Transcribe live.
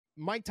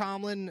Mike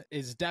Tomlin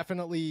is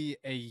definitely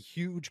a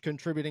huge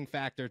contributing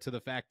factor to the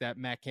fact that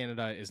Matt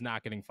Canada is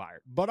not getting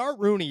fired. But Art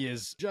Rooney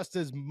is just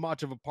as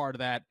much of a part of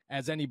that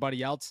as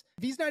anybody else.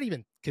 If he's not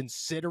even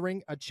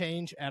considering a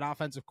change at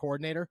offensive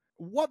coordinator,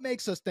 what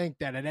makes us think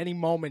that at any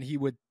moment he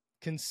would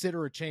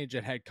consider a change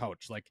at head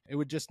coach? Like, it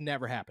would just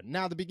never happen.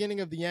 Now, the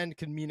beginning of the end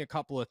can mean a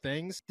couple of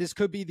things. This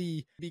could be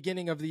the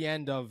beginning of the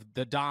end of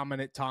the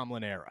dominant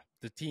Tomlin era.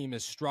 The team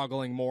is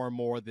struggling more and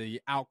more.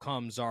 The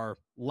outcomes are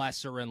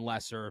lesser and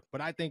lesser. But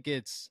I think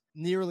it's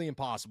nearly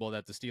impossible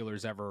that the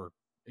Steelers ever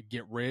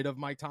get rid of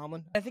Mike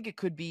Tomlin. I think it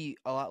could be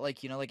a lot like,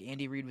 like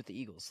Andy Reid with the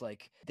Eagles.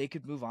 Like, they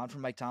could move on from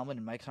Mike Tomlin,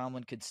 and Mike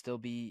Tomlin could still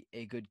be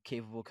a good,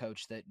 capable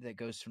coach that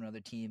goes to another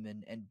team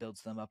and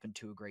builds them up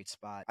into a great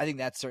spot. I think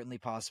that's certainly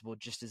possible,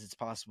 just as it's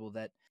possible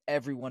that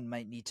everyone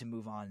might need to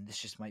move on, and this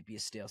just might be a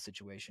stale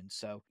situation.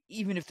 So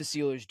even if the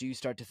Steelers do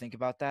start to think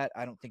about that,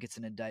 I don't think it's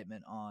an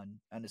indictment on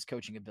his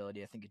coaching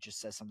ability. I think it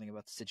just says something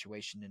about the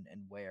situation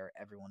and where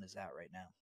everyone is at right now.